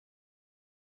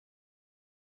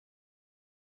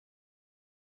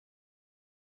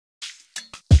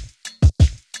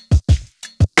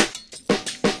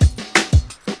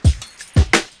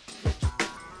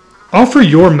Offer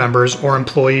your members or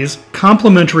employees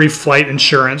complimentary flight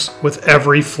insurance with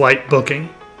every flight booking.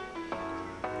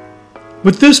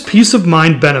 With this peace of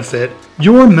mind benefit,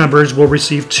 your members will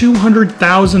receive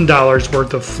 $200,000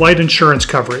 worth of flight insurance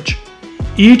coverage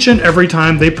each and every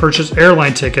time they purchase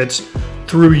airline tickets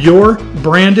through your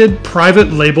branded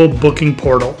private label booking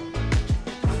portal.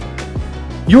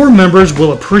 Your members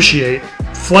will appreciate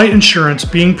flight insurance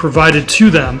being provided to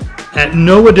them at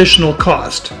no additional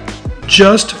cost,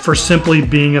 just for simply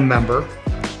being a member.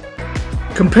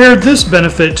 Compare this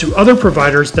benefit to other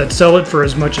providers that sell it for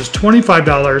as much as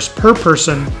 $25 per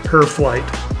person per flight.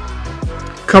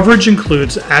 Coverage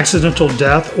includes accidental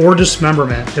death or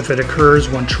dismemberment if it occurs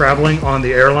when traveling on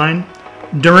the airline,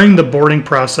 during the boarding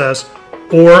process,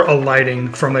 or alighting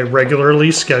from a regularly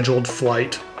scheduled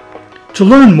flight. To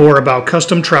learn more about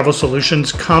Custom Travel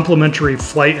Solutions' complimentary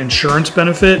flight insurance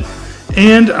benefit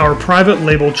and our private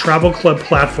label travel club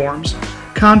platforms,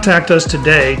 contact us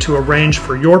today to arrange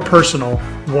for your personal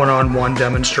one-on-one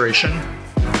demonstration.